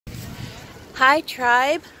Hi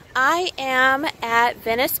tribe, I am at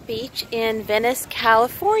Venice Beach in Venice,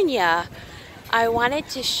 California. I wanted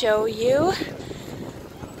to show you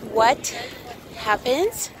what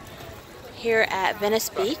happens here at Venice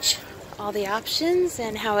Beach, all the options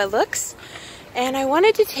and how it looks. And I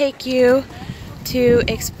wanted to take you to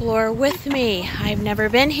explore with me. I've never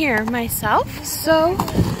been here myself, so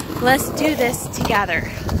let's do this together.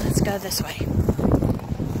 Let's go this way.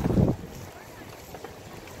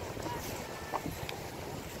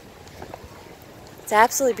 It's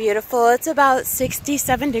absolutely beautiful. It's about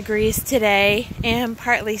 67 degrees today and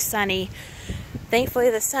partly sunny. Thankfully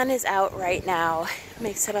the sun is out right now.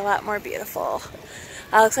 Makes it a lot more beautiful.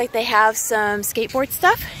 Looks like they have some skateboard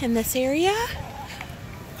stuff in this area.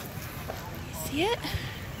 See it?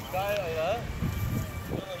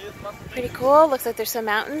 Pretty cool. Looks like there's some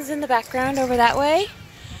mountains in the background over that way.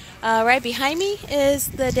 Right behind me is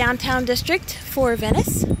the downtown district for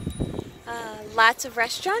Venice. Lots of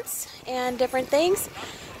restaurants and different things.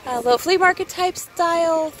 Little flea market type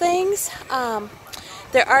style things.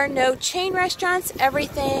 There are no chain restaurants.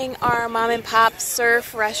 Everything are mom and pop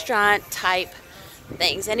surf restaurant type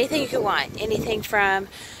things. Anything you could want. Anything from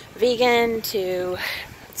vegan to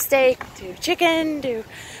steak to chicken to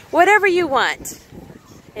whatever you want.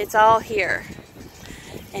 It's all here.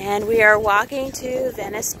 And we are walking to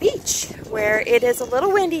Venice Beach, where it is a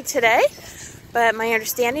little windy today, but my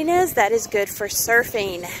understanding is that is good for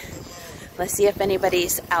surfing. Let's see if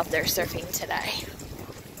anybody's out there surfing today.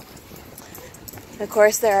 Of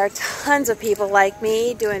course, there are tons of people like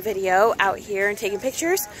me doing video out here and taking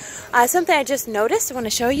pictures. Something I just noticed I want to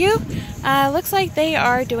show you. Looks like they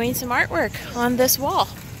are doing some artwork on this wall.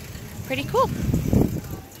 Pretty cool.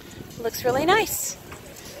 Looks really nice.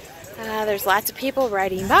 There's lots of people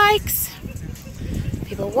riding bikes,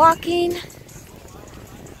 people walking.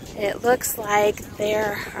 It looks like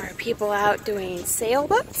there are people out doing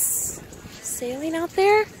sailboats, sailing out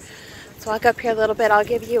there. Let's walk up here a little bit. I'll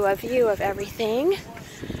give you a view of everything.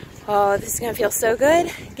 Oh, this is going to feel so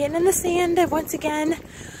good. Getting in the sand once again.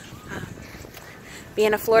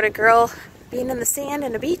 Being a Florida girl, being in the sand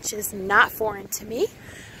and a beach is not foreign to me.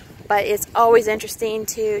 But it's always interesting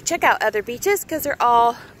to check out other beaches because they're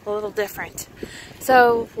all a little different.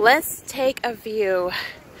 So let's take a view.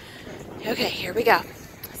 Okay, here we go.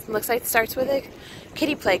 Looks like it starts with a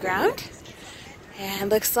kiddie playground. And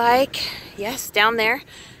looks like, yes, down there,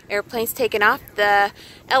 airplanes taking off. The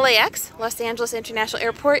LAX, Los Angeles International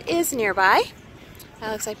Airport, is nearby.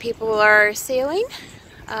 Looks like people are sailing.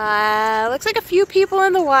 Looks like a few people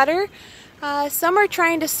in the water. Some are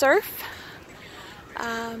trying to surf.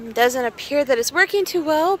 Doesn't appear that it's working too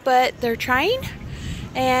well, but they're trying.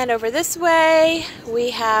 And over this way, we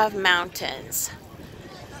have mountains.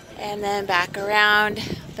 And then back around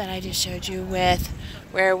that I just showed you with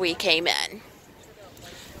where we came in.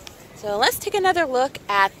 So let's take another look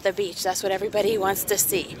at the beach. That's what everybody wants to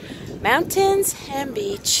see. Mountains and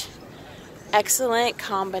beach. Excellent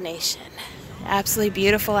combination. Absolutely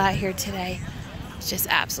beautiful out here today. It's just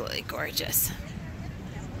absolutely gorgeous.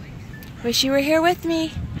 Wish you were here with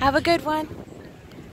me. Have a good one.